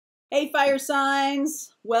Hey, fire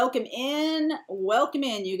signs, welcome in,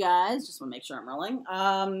 you guys. Just want to make sure I'm rolling.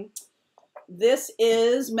 This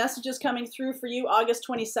is messages coming through for you August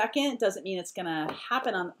 22nd. Doesn't mean it's going to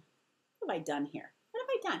happen on, what have I done here? What have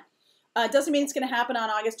I done? Doesn't mean it's going to happen on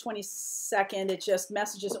August 22nd. It's just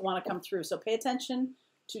messages that want to come through. So pay attention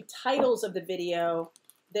to titles of the video.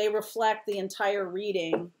 They reflect the entire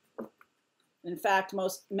reading. In fact,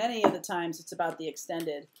 many of the times it's about the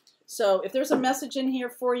extended. So if there's a message in here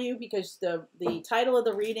for you, because the title of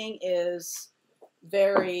the reading is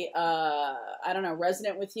very, I don't know,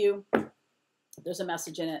 resonant with you, there's a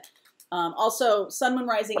message in it. Also, Sun, Moon,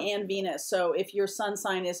 Rising, and Venus. So if your sun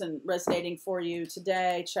sign isn't resonating for you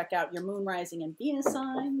today, check out your Moon, Rising, and Venus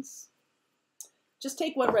signs. Just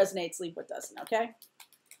take what resonates, leave what doesn't, okay?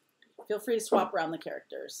 Feel free to swap around the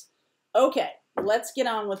characters. Okay, let's get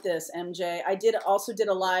on with this, MJ. I also did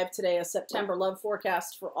a live today, a September love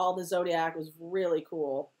forecast for all the zodiac. It was really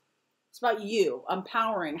cool. It's about you,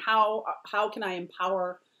 empowering. How can I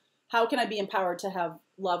empower? How can I be empowered to have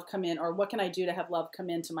love come in, or what can I do to have love come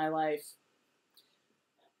into my life?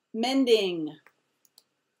 Mending.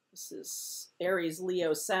 This is Aries,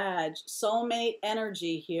 Leo, Sag. Soulmate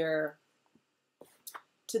energy here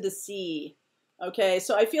to the sea. Okay,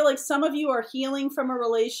 so I feel like some of you are healing from a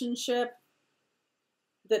relationship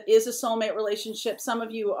that is a soulmate relationship. Some of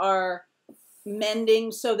you are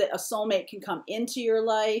mending so that a soulmate can come into your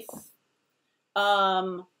life.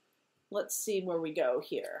 Let's see where we go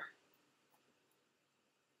here.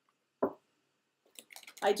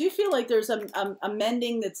 I do feel like there's a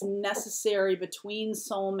mending that's necessary between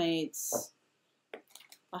soulmates,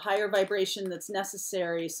 a higher vibration that's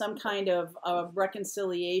necessary, some kind of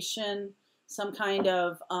reconciliation, some kind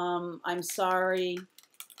of I'm sorry,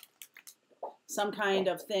 some kind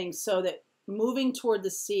of thing, so that moving toward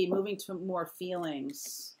the sea, moving to more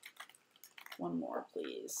feelings. One more,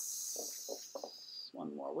 please.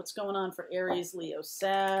 One more. What's going on for Aries, Leo,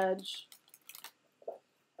 Sag?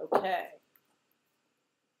 Okay.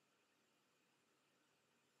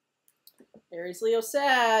 Aries, Leo,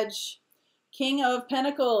 Sag. King of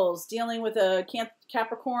Pentacles, dealing with a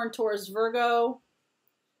Capricorn, Taurus, Virgo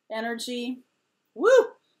energy. Woo!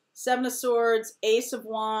 Seven of Swords, Ace of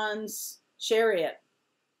Wands, Chariot.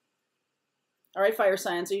 All right, fire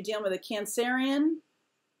signs. Are you dealing with a Cancerian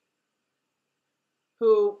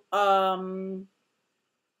who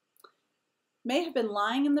may have been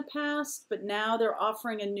lying in the past, but now they're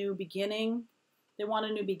offering a new beginning? They want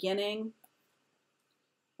a new beginning.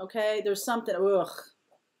 Okay, there's something, ugh,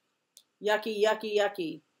 yucky, yucky,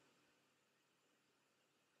 yucky.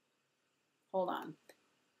 Hold on.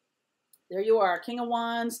 There you are, King of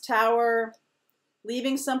Wands, Tower,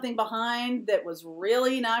 leaving something behind that was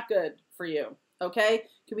really not good for you, okay?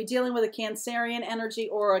 Could be dealing with a Cancerian energy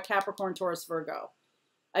or a Capricorn, Taurus, Virgo.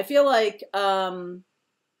 I feel like there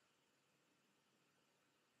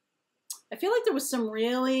was some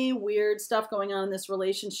really weird stuff going on in this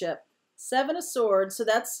relationship. Seven of Swords, so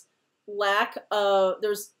that's lack of,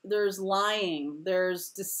 there's lying, there's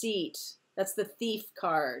deceit. That's the Thief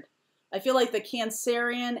card. I feel like the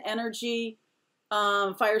Cancerian energy,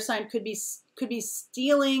 fire sign, could be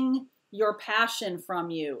stealing your passion from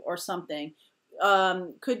you or something.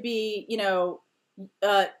 Could be, you know,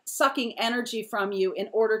 sucking energy from you in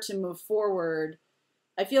order to move forward.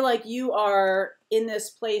 I feel like you are in this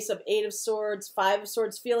place of Eight of Swords, Five of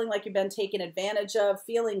Swords, feeling like you've been taken advantage of,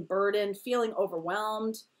 feeling burdened, feeling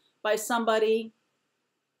overwhelmed by somebody.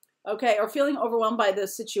 Okay, or feeling overwhelmed by the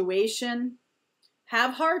situation.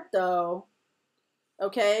 Have heart, though,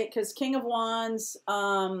 okay, because King of Wands,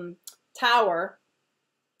 Tower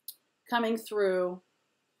coming through.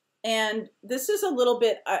 And this is a little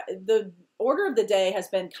bit, the order of the day has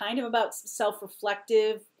been kind of about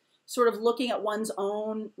self-reflective, sort of looking at one's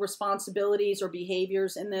own responsibilities or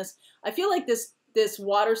behaviors in this. I feel like this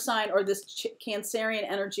water sign or this Cancerian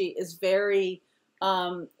energy is very,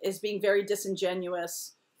 is being very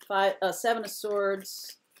disingenuous. Seven of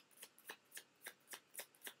Swords.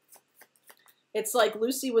 It's like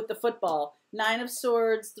Lucy with the football. Nine of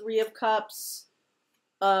Swords, Three of Cups.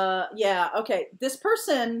 Yeah, okay. This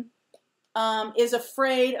person is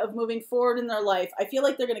afraid of moving forward in their life. I feel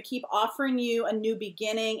like they're going to keep offering you a new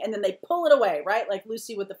beginning, and then they pull it away, right? Like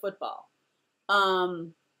Lucy with the football. I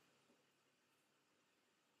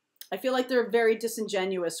feel like they're very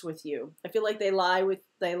disingenuous with you. I feel like they lie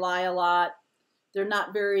a lot. They're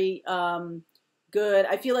not very good.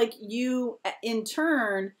 I feel like you, in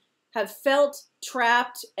turn, have felt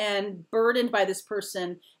trapped and burdened by this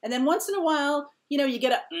person, and then once in a while, you know, you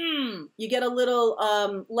get a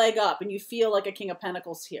little leg up, and you feel like a King of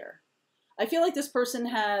Pentacles here. I feel like this person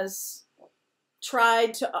has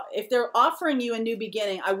tried to, if they're offering you a new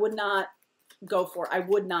beginning, I would not go for it. I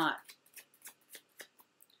would not.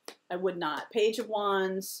 I would not. Page of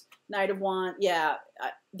Wands, Knight of Wands. Yeah,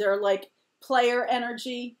 they're like player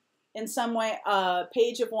energy in some way.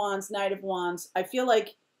 Page of Wands, Knight of Wands. I feel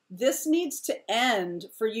like this needs to end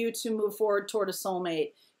for you to move forward toward a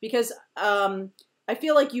soulmate, because I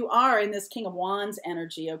feel like you are in this King of Wands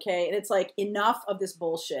energy, okay? And it's like, enough of this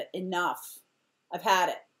bullshit. Enough. I've had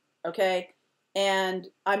it, okay? And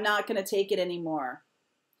I'm not going to take it anymore.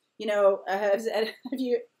 You know, have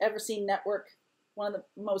you ever seen Network? One of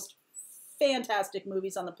the most fantastic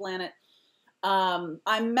movies on the planet. I'm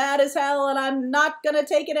mad as hell and I'm not going to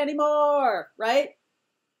take it anymore, right?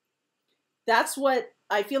 That's what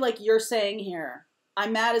I feel like you're saying here.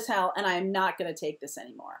 I'm mad as hell and I'm not going to take this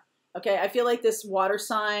anymore. Okay, I feel like this water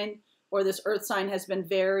sign or this earth sign has been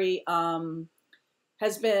very, pulling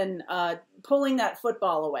that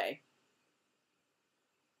football away.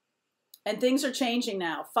 And things are changing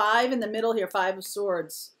now. 5 in the middle here, 5 of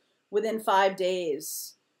Swords, within 5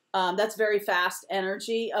 days. That's very fast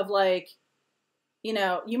energy of like, you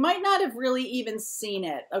know, you might not have really even seen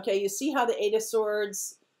it. Okay, you see how the 8 of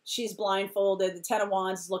Swords, she's blindfolded, the 10 of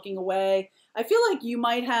Wands is looking away. I feel like you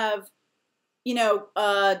might have, you know,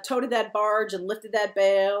 toted that barge and lifted that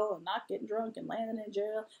bale and not getting drunk and landing in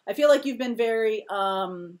jail. I feel like you've been very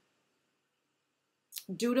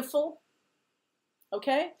dutiful.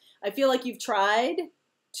 Okay? I feel like you've tried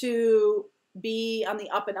to be on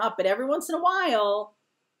the up and up, but every once in a while,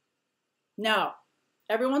 no.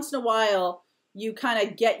 Every once in a while, you kind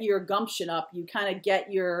of get your gumption up. You kind of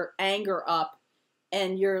get your anger up,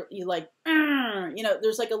 and you like, you know,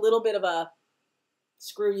 there's like a little bit of a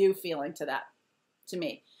screw you feeling to that, to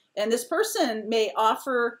me. And this person may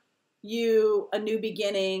offer you a new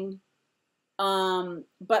beginning,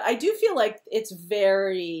 but I do feel like it's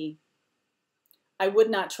very, I would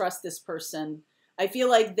not trust this person. I feel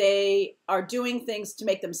like they are doing things to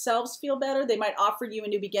make themselves feel better. They might offer you a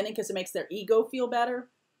new beginning because it makes their ego feel better.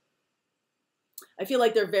 I feel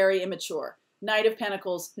like they're very immature. Knight of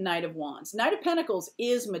Pentacles, Knight of Wands. Knight of Pentacles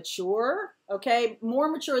is mature, okay?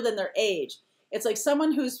 More mature than their age. It's like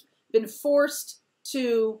someone who's been forced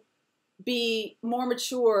to be more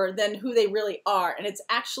mature than who they really are. And it's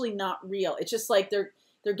actually not real. It's just like they're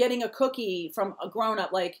getting a cookie from a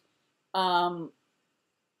grown-up. Like,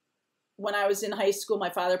 when I was in high school,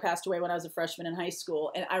 my father passed away when I was a freshman in high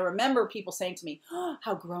school. And I remember people saying to me, oh,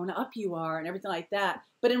 how grown up you are and everything like that.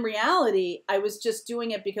 But in reality, I was just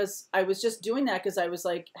doing it because I was just doing that because I was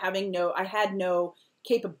like I had no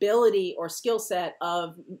capability or skill set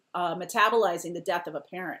of metabolizing the death of a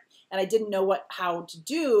parent. And I didn't know how to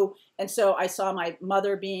do. And so I saw my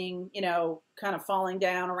mother being, you know, kind of falling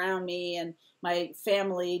down around me, and my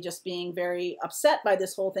family just being very upset by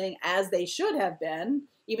this whole thing, as they should have been,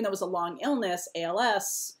 even though it was a long illness,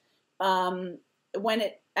 ALS. When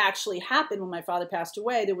it actually happened, when my father passed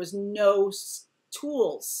away, there was no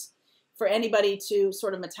tools for anybody to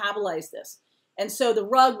sort of metabolize this. And so the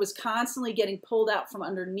rug was constantly getting pulled out from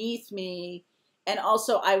underneath me. And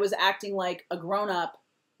also I was acting like a grown-up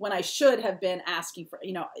when I should have been asking for,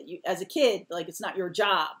 you know, as a kid, like, it's not your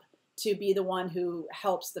job to be the one who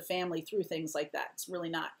helps the family through things like that. It's really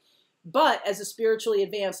not. But as a spiritually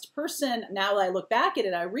advanced person, now that I look back at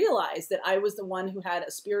it, I realize that I was the one who had a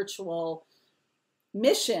spiritual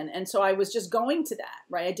mission. And so I was just going to that,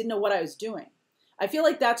 right? I didn't know what I was doing. I feel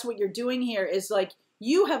like that's what you're doing here, is like,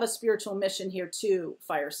 you have a spiritual mission here too,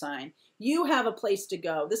 fire sign. You have a place to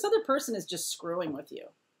go. This other person is just screwing with you.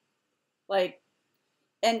 Like,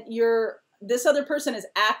 and this other person is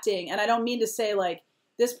acting, and I don't mean to say like,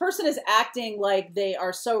 this person is acting like they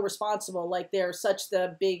are so responsible, like they're such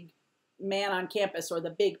the big man on campus or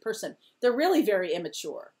the big person. They're really very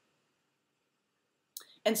immature.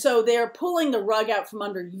 And so they're pulling the rug out from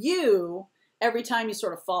under you every time you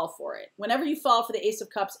sort of fall for it. Whenever you fall for the Ace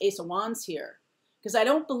of Cups, Ace of Wands here, because I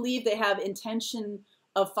don't believe they have intention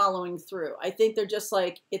of following through. I think they're just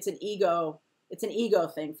like, it's an ego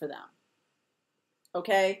thing for them.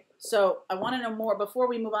 Okay, so I want to know more. Before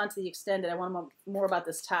we move on to the extended, I want to know more about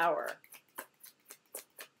this Tower.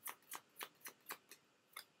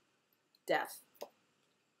 Death,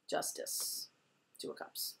 Justice, 2 of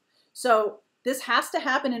Cups. So this has to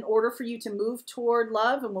happen in order for you to move toward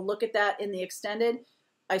love, and we'll look at that in the extended.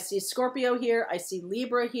 I see Scorpio here. I see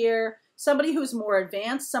Libra here. Somebody who's more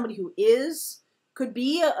advanced, somebody who could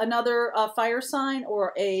be another fire sign,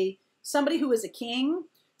 or somebody who is a king,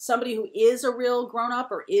 somebody who is a real grown-up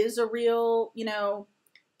or is a real, you know,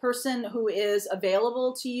 person who is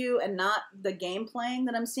available to you and not the game playing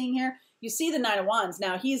that I'm seeing here. You see the Nine of Wands.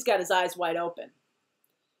 Now, he's got his eyes wide open.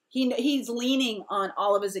 He's leaning on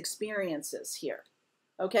all of his experiences here.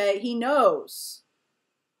 Okay, he knows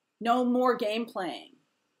no more game playing.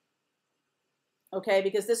 Okay,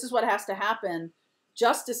 because this is what has to happen.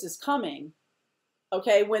 Justice is coming.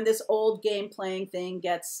 Okay, when this old game playing thing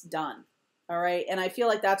gets done. All right, and I feel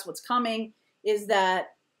like that's what's coming, is that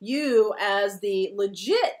you, as the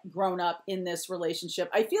legit grown up in this relationship,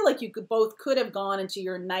 I feel like you could have gone into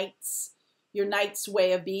your knight's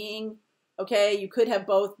way of being. Okay, you could have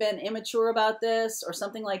both been immature about this or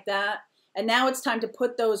something like that. And now it's time to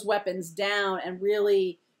put those weapons down and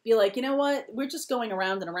really be like, you know what? We're just going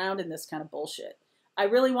around and around in this kind of bullshit. I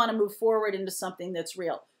really want to move forward into something that's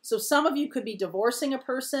real. So some of you could be divorcing a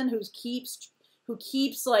person who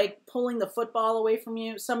keeps like pulling the football away from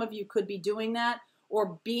you. Some of you could be doing that,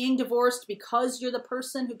 or being divorced because you're the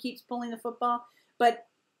person who keeps pulling the football. But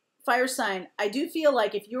fire sign, I do feel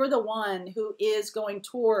like if you're the one who is going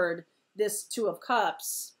toward this Two of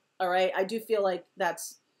Cups, all right, I do feel like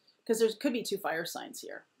that's because there could be two fire signs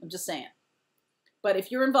here. I'm just saying. But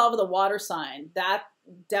if you're involved with a water sign, that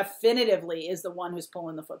definitively is the one who's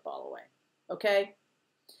pulling the football away. Okay?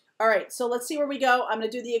 All right, so let's see where we go. I'm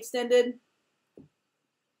going to do the extended.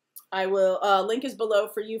 I will, link is below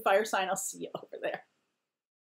for you, fire sign. I'll see you over there.